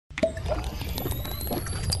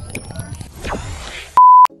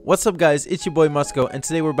What's up guys, it's your boy Madsko, and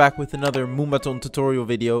today we're back with another Moombahton tutorial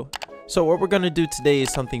video. So what we're going to do today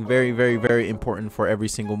is something very important for every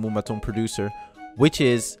single Moombahton producer, which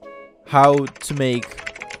is how to make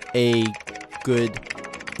a good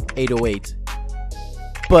 808.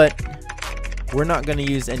 But we're not going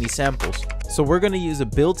to use any samples. So we're going to use a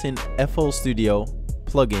built-in FL Studio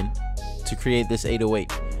plugin to create this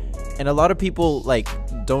 808. And a lot of people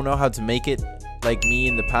don't know how to make it. Like me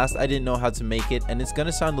in the past, I didn't know how to make it, and it's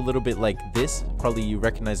gonna sound a little bit like this. Probably you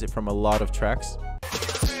recognize it from a lot of tracks.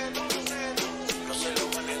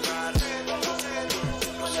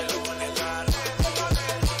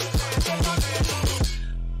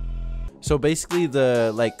 So basically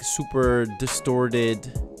the super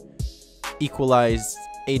distorted equalized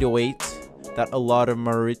 808 that a lot of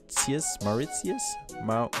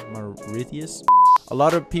a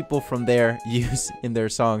lot of people from there use in their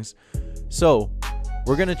songs. So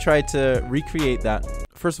we're gonna try to recreate that.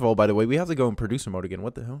 First of all, by the way, we have to go in producer mode again.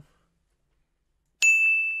 What the hell?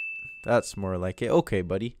 That's more like it. Okay,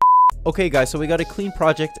 buddy. Okay guys, so we got a clean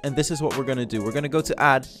project, and this is what we're gonna do. We're gonna go to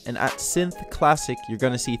add, and at synth classic you're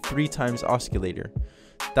gonna see 3 times oscillator.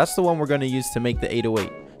 That's the one we're gonna use to make the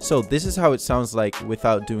 808. So this is how it sounds like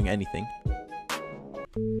without doing anything.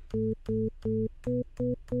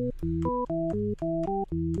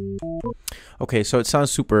 Okay, so it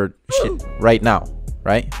sounds super shit right now,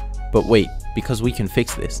 right? But wait, because we can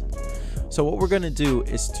fix this. So what we're gonna do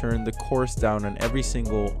is turn the chorus down on every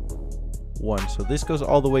single one. So this goes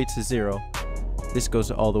all the way to 0, this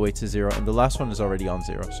goes all the way to 0, and the last one is already on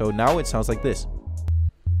 0. So now it sounds like this.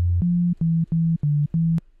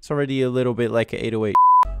 It's already a little bit like an 808.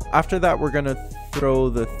 After that, we're gonna throw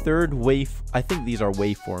the third wave. I think these are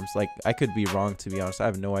waveforms. I could be wrong, to be honest. I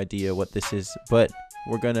have no idea what this is, but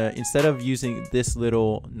we're gonna, instead of using this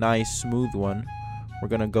little nice smooth one, we're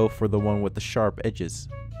gonna go for the one with the sharp edges.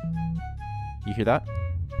 You hear that?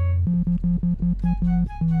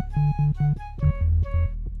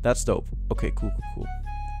 That's dope. Okay, cool.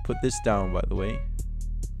 Put this down, by the way.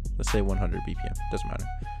 Let's say 100 BPM, doesn't matter.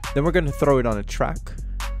 Then we're gonna throw it on a track,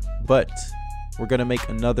 but we're gonna make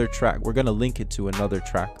another track. We're gonna link it to another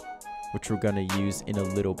track, which we're gonna use in a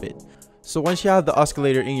little bit. So once you have the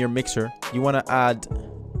oscillator in your mixer, you want to add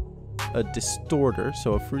a distorter.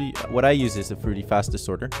 So what I use is a Fruity Fast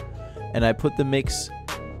distorter, and I put the mix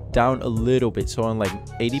down a little bit, so on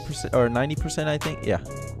 80% or 90%, I think. Yeah,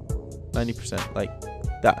 90%, like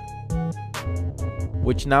that,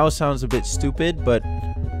 which now sounds a bit stupid, but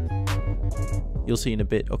you'll see in a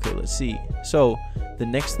bit. Okay, let's see. So the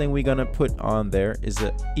next thing we're gonna put on there is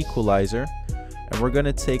an equalizer, and we're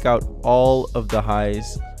gonna take out all of the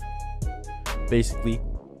highs, basically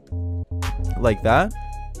like that,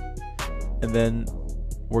 and then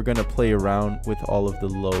we're gonna play around with all of the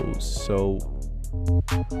lows. So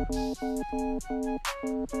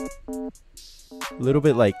a little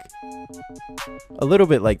bit like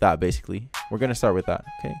that, basically. We're gonna start with that.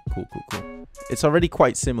 Okay, cool. It's already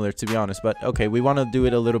quite similar, to be honest, but okay, we want to do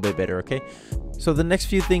it a little bit better. Okay, so the next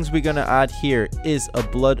few things we're gonna add here is a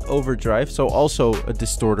blood overdrive, so also a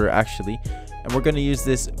distorter actually, and we're gonna use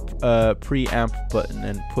this preamp button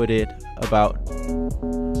and put it about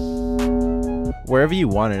wherever you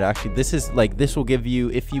want it. Actually, this will give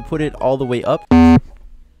you, if you put it all the way up,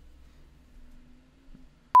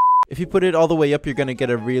 you're gonna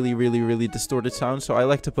get a really distorted sound. So I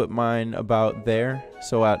like to put mine about there,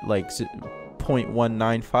 so at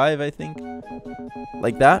 0.195, I think,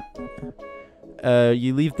 like that.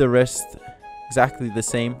 You leave the rest exactly the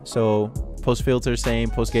same, so post filter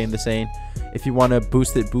same, post gain the same. If you want to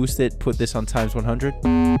boost it, put this on times 100,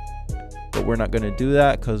 but we're not going to do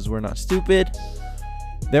that because we're not stupid.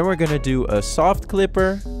 Then we're going to do a soft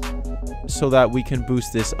clipper so that we can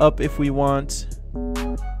boost this up if we want,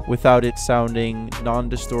 without it sounding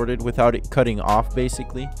non-distorted, without it cutting off,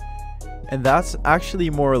 basically. And that's actually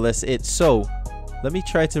more or less it. So let me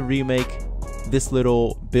try to remake this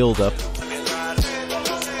little build up.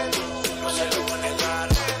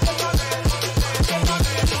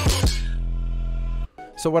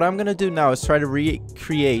 So what I'm gonna do now is try to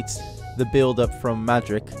recreate the build up from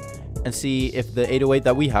Madrik and see if the 808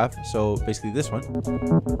 that we have, so basically this one,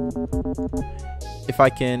 if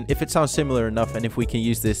it sounds similar enough, and if we can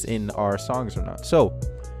use this in our songs or not. So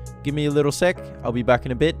give me a little sec, I'll be back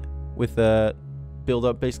in a bit with the build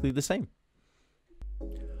up basically the same.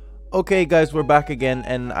 Okay guys, we're back again,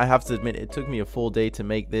 and I have to admit it took me a full day to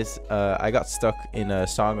make this. I got stuck in a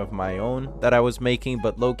song of my own that I was making,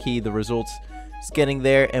 but low-key the results is getting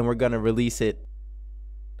there, and we're gonna release it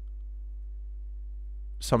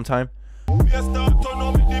sometime.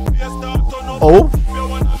 Oh,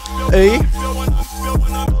 hey.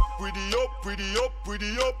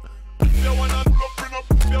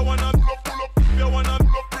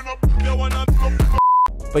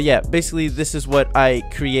 But yeah, basically this is what I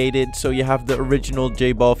created. So you have the original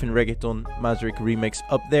J Balvin Reggaeton Madrik remix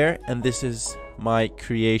up there, and this is my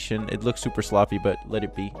creation. It looks super sloppy, but let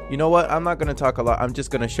it be. You know what, I'm not gonna talk a lot. I'm just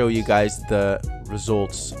gonna show you guys the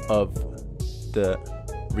results of the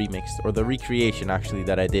remix, or the recreation actually,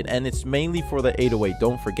 that I did. And it's mainly for the 808,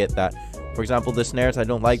 don't forget that. For example, the snares, I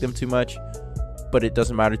don't like them too much, but it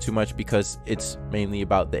doesn't matter too much because it's mainly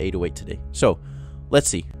about the 808 today. So let's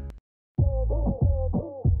see.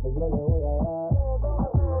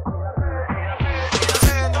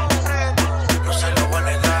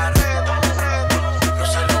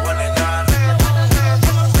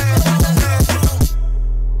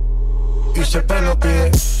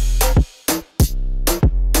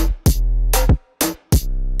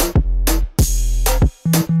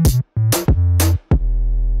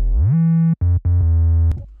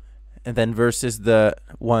 And then versus the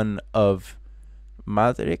one of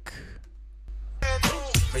Madrik.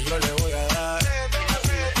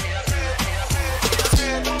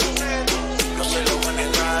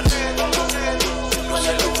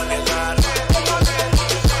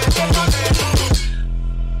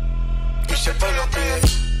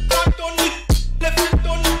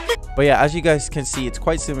 But yeah, as you guys can see, it's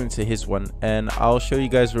quite similar to his one, and I'll show you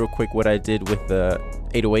guys real quick what I did with the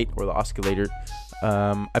 808 or the oscillator.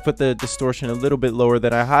 I put the distortion a little bit lower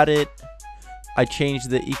than I had it. I changed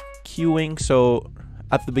the EQing, so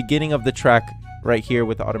at the beginning of the track right here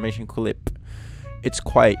with the automation clip, it's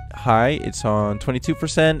quite high. It's on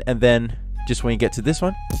 22%, and then just when you get to this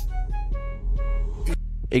one,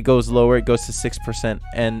 it goes lower, it goes to 6%.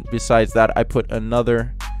 And besides that, I put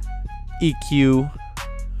another EQ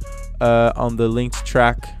on the linked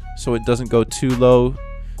track so it doesn't go too low,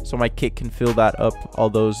 so my kit can fill that up, all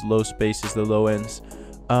those low spaces, the low ends.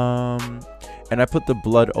 And I put the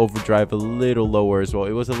blood overdrive a little lower as well.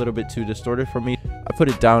 It was a little bit too distorted for me. I put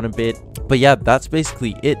it down a bit. But yeah, that's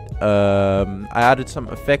basically it. I added some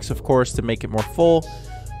effects, of course, to make it more full,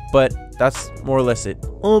 but that's more or less it.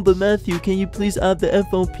 Oh, but Matthew, can you please add the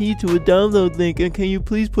FLP to a download link? And can you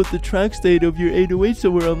please put the track state of your 808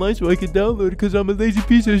 somewhere online so I can download it, because I'm a lazy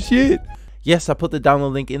piece of shit? Yes, I put the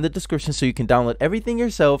download link in the description so you can download everything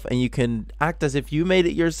yourself, and you can act as if you made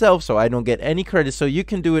it yourself so I don't get any credit, so you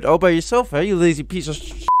can do it all by yourself, you lazy piece of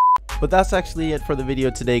shit. But that's actually it for the video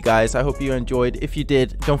today, guys. I hope you enjoyed. If you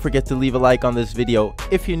did, don't forget to leave a like on this video.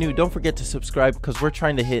 If you're new, don't forget to subscribe, because we're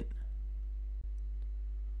trying to hit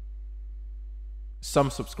some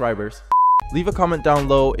subscribers. Leave a comment down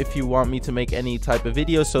low if you want me to make any type of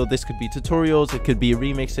video. So this could be tutorials, it could be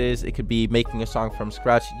remixes, it could be making a song from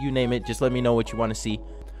scratch, you name it. Just let me know what you want to see.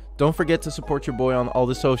 Don't forget to support your boy on all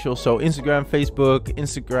the socials, so Instagram, Facebook,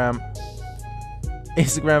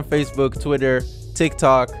 Twitter,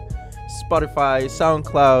 TikTok, Spotify,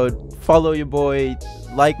 SoundCloud. Follow your boy,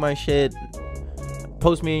 like my shit,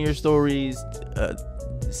 post me in your stories,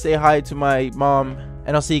 say hi to my mom,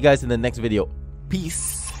 and I'll see you guys in the next video.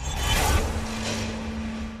 Peace.